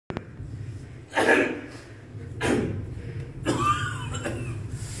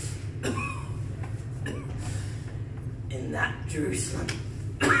In that Jerusalem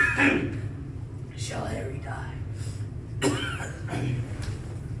shall Harry die.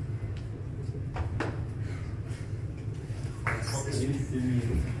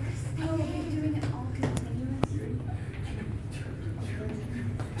 Oh, we're doing it all continuous.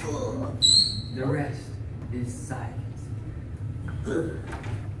 The rest is silence.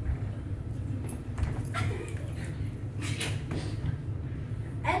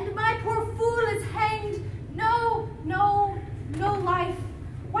 And my poor fool is hanged. No, no, no life.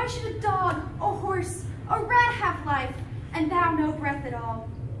 Why should a dog, a horse, a rat have life, and thou no breath at all?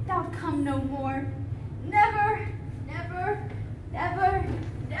 Thou'lt come no more. Never, never, never,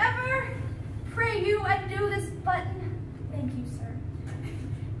 never. Pray you undo this button. Thank you, sir.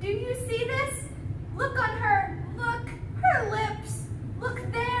 Do you see this? Look on her. Look, her lips. Look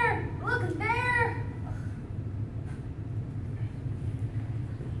there. Look there.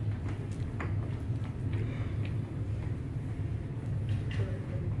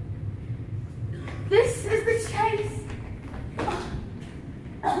 This is the chase.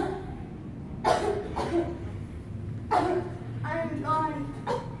 I am gone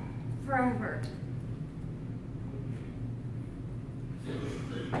forever.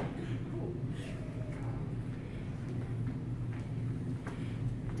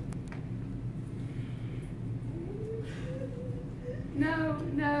 No,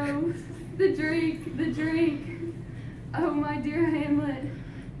 no, the drink, the drink. Oh, my dear Hamlet,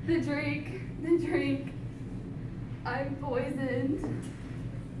 the drink, the drink. I'm poisoned.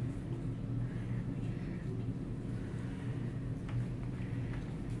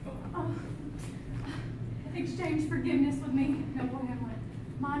 Oh, exchange forgiveness with me, noble Hamlet.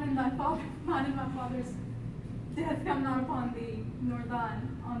 Mine and my father's death come not upon thee, nor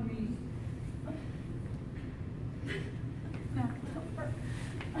thine on me. No.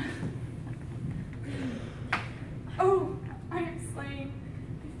 Oh, I am slain.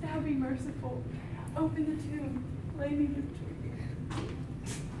 If thou be merciful, open the tomb, lay me between.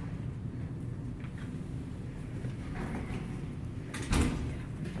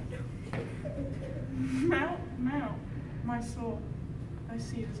 Mount, mount, my soul, thy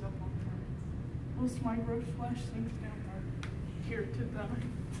seat is up on earth, whilst my gross flesh sinks downward, here to die.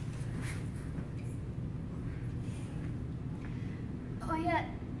 Oh, yet,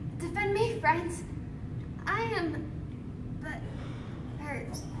 defend me, friends. I am